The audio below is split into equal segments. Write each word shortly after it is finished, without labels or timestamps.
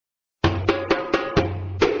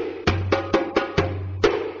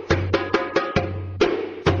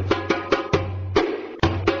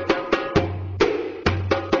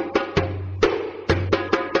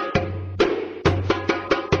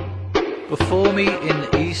Before me in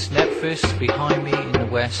the east Nephthys, behind me in the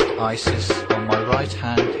west Isis, on my right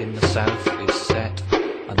hand in the south is Set,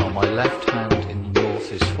 and on my left hand in the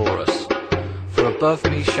north is Horus. For above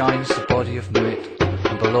me shines the body of Nuit,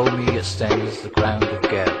 and below me extends the ground of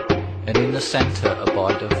Geb, and in the centre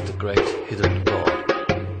abideth the great hidden God.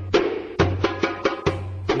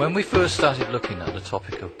 When we first started looking at the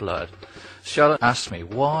topic of blood, Charlotte asked me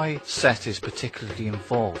why Seth is particularly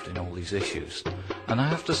involved in all these issues, and I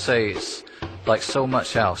have to say it's like so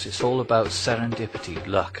much else, it's all about serendipity,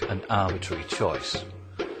 luck and arbitrary choice.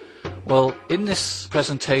 Well, in this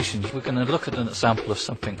presentation we're going to look at an example of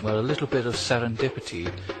something where a little bit of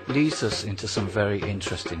serendipity leads us into some very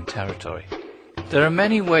interesting territory. There are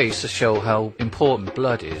many ways to show how important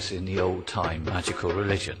blood is in the old-time magical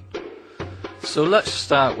religion. So let's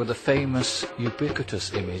start with the famous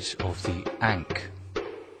ubiquitous image of the Ankh.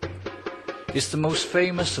 It's the most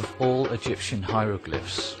famous of all Egyptian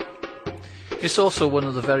hieroglyphs. It's also one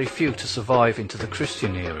of the very few to survive into the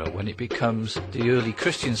Christian era, when it becomes the early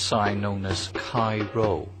Christian sign known as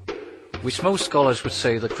Chi-Rho, which most scholars would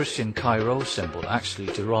say the Christian Chi-Rho symbol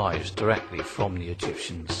actually derives directly from the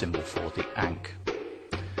Egyptian symbol for the Ankh.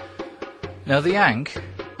 Now the Ankh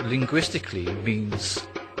linguistically means,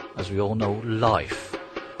 as we all know, life.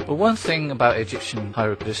 But one thing about Egyptian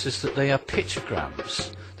hieroglyphs is that they are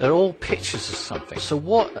pictograms. They're all pictures of something. So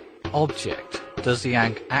what object does the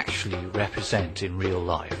Ankh actually represent in real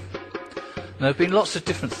life? And there have been lots of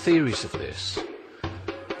different theories of this.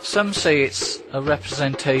 Some say it's a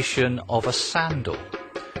representation of a sandal.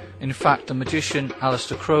 In fact, the magician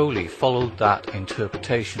Aleister Crowley followed that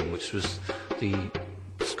interpretation, which was the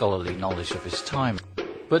scholarly knowledge of his time.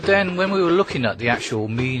 But then when we were looking at the actual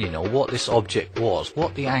meaning, or what this object was,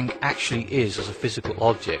 what the Ankh actually is as a physical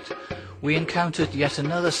object, we encountered yet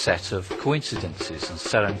another set of coincidences and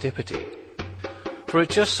serendipity. For it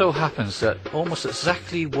just so happens that almost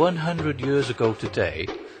exactly 100 years ago today,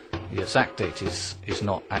 the exact date is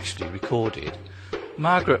not actually recorded,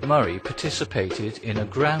 Margaret Murray participated in a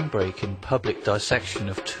groundbreaking public dissection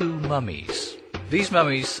of two mummies. These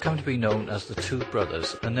mummies come to be known as the Two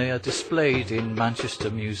Brothers, and they are displayed in Manchester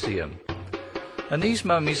Museum. And these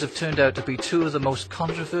mummies have turned out to be two of the most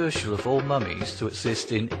controversial of all mummies to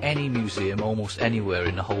exist in any museum almost anywhere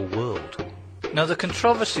in the whole world. Now the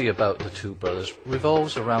controversy about the Two Brothers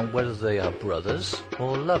revolves around whether they are brothers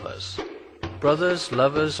or lovers. Brothers,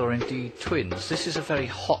 lovers, or indeed twins, this is a very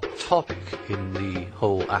hot topic in the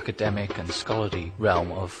whole academic and scholarly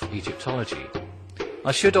realm of Egyptology.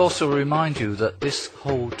 I should also remind you that this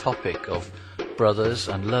whole topic of brothers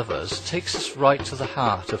and lovers takes us right to the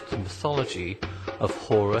heart of the mythology of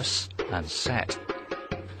Horus and Set.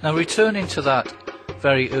 Now returning to that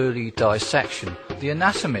very early dissection, the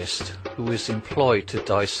anatomist who was employed to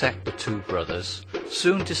dissect the two brothers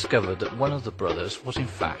soon discovered that one of the brothers was in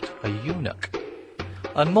fact a eunuch.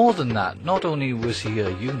 And more than that, not only was he a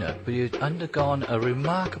eunuch, but he had undergone a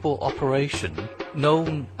remarkable operation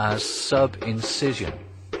known as sub-incision.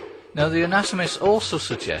 Now the anatomist also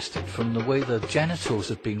suggested, from the way the genitals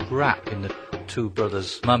had been wrapped in the two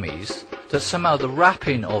brothers' mummies, that somehow the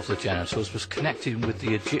wrapping of the genitals was connected with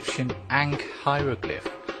the Egyptian Ankh hieroglyph,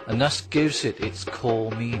 and thus gives it its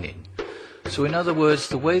core meaning. So in other words,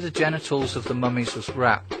 the way the genitals of the mummies was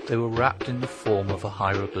wrapped, they were wrapped in the form of a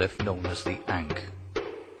hieroglyph known as the Ankh.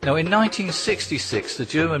 Now in 1966, the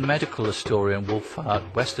German medical historian Wolfhard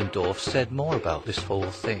Westendorf said more about this whole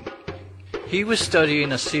thing. He was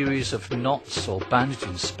studying a series of knots or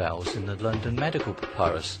bandaging spells in the London Medical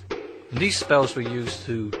Papyrus. And these spells were used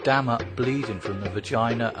to dam up bleeding from the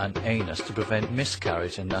vagina and anus to prevent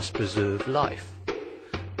miscarriage and thus preserve life.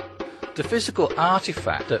 The physical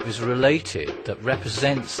artifact that is related, that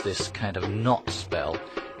represents this kind of knot spell,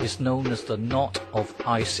 is known as the Knot of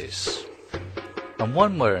Isis. And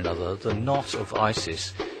one way or another, the Knot of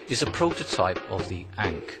Isis is a prototype of the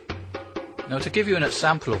Ankh. Now to give you an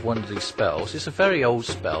example of one of these spells, it's a very old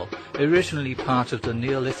spell, originally part of the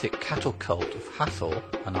Neolithic cattle cult of Hathor,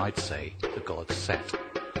 and I'd say the god Set.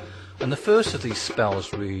 And the first of these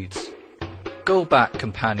spells reads, "Go back,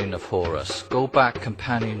 companion of Horus, go back,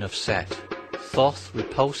 companion of Set. Thoth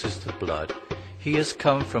repulses the blood. He has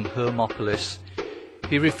come from Hermopolis.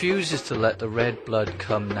 He refuses to let the red blood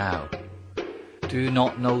come now. Do you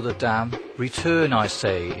not know the dam? Return, I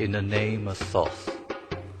say, in the name of Thoth."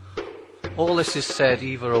 All this is said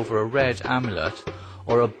either over a red amulet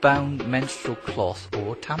or a bound menstrual cloth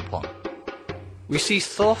or tampon. We see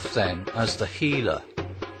Thoth then as the healer.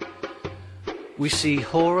 We see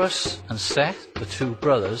Horus and Seth, the two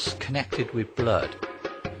brothers, connected with blood.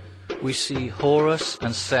 We see Horus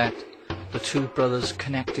and Seth, the two brothers,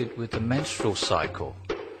 connected with the menstrual cycle.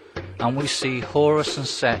 and we see Horus and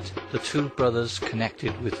Set, the two brothers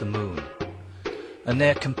connected with the moon, and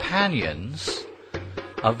their companions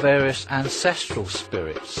are various ancestral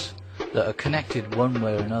spirits that are connected one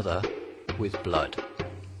way or another with blood.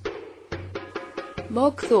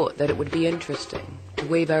 Mogg thought that it would be interesting to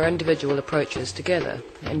weave our individual approaches together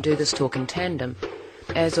and do this talk in tandem,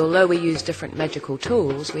 as although we use different magical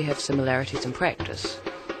tools, we have similarities in practice.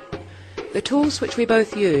 The tools which we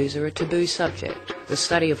both use are a taboo subject, the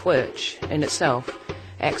study of which, in itself,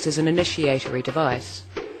 acts as an initiatory device.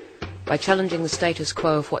 By challenging the status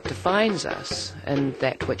quo of what defines us and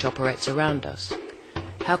that which operates around us,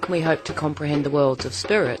 how can we hope to comprehend the worlds of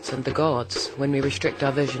spirits and the gods when we restrict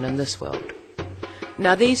our vision in this world?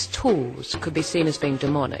 Now, these tools could be seen as being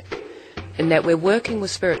demonic, in that we're working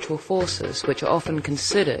with spiritual forces which are often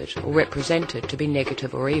considered or represented to be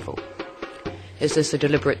negative or evil. Is this a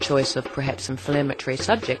deliberate choice of perhaps inflammatory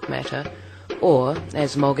subject matter, or,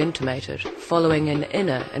 as Mogg intimated, following an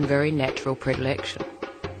inner and very natural predilection?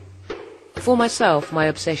 For myself, my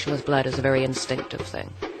obsession with blood is a very instinctive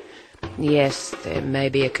thing. Yes, there may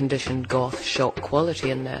be a conditioned goth shock quality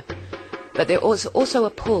in there, but there is also a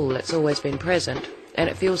pull that's always been present, and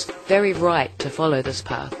it feels very right to follow this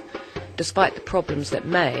path, despite the problems that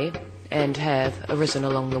may, and have, arisen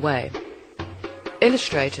along the way.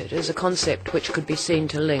 Illustrated is a concept which could be seen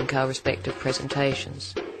to link our respective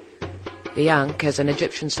presentations. The ankh as an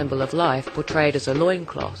Egyptian symbol of life portrayed as a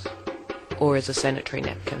loincloth, or as a sanitary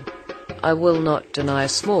napkin. I will not deny a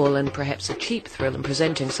small and perhaps a cheap thrill in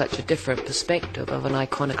presenting such a different perspective of an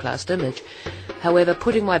iconoclast image. However,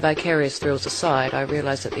 putting my vicarious thrills aside, I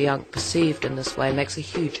realise that the ankh perceived in this way makes a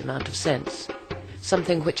huge amount of sense.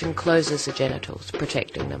 Something which encloses the genitals,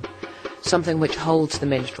 protecting them. Something which holds the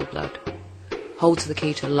menstrual blood. Holds the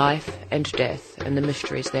key to life and death and the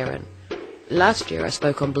mysteries therein. Last year I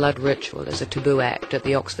spoke on blood ritual as a taboo act at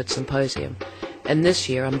the Oxford Symposium, and this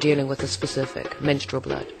year I'm dealing with the specific, menstrual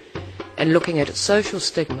blood, and looking at its social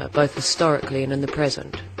stigma both historically and in the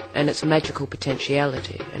present, and its magical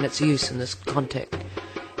potentiality and its use in this context.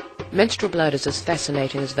 Menstrual blood is as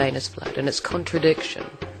fascinating as venous blood, and its contradiction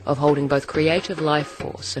of holding both creative life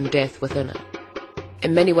force and death within it.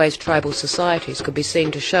 In many ways, tribal societies could be seen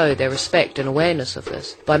to show their respect and awareness of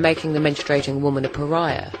this by making the menstruating woman a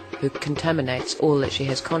pariah who contaminates all that she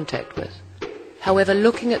has contact with. However,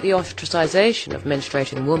 looking at the ostracization of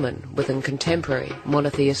menstruating women within contemporary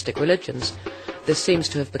monotheistic religions, this seems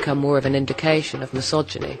to have become more of an indication of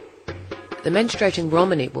misogyny. The menstruating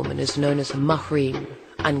Romani woman is known as mahrim,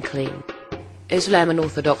 unclean. Islam and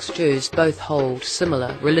Orthodox Jews both hold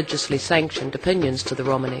similar religiously sanctioned opinions to the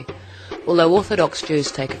Romani, although Orthodox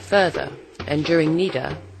Jews take it further, and during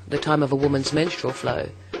Nida, the time of a woman's menstrual flow,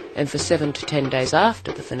 and for 7 to 10 days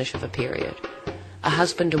after the finish of a period, a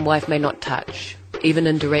husband and wife may not touch, even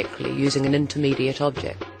indirectly using an intermediate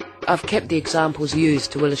object. I've kept the examples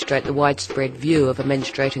used to illustrate the widespread view of a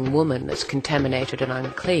menstruating woman as contaminated and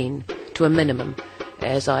unclean to a minimum,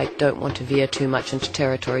 as I don't want to veer too much into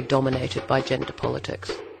territory dominated by gender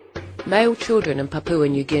politics. Male children in Papua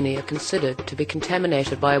New Guinea are considered to be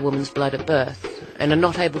contaminated by a woman's blood at birth, and are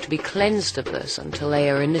not able to be cleansed of this until they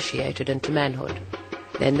are initiated into manhood.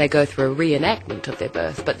 Then they go through a reenactment of their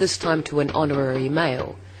birth, but this time to an honorary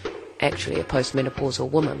male, actually a postmenopausal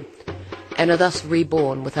woman, and are thus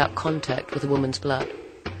reborn without contact with a woman's blood.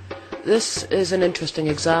 This is an interesting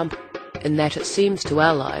example, in that it seems to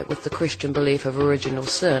ally with the Christian belief of original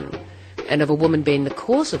sin, and of a woman being the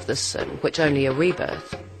cause of this sin, which only a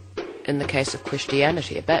rebirth, in the case of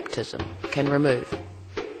Christianity, a baptism, can remove.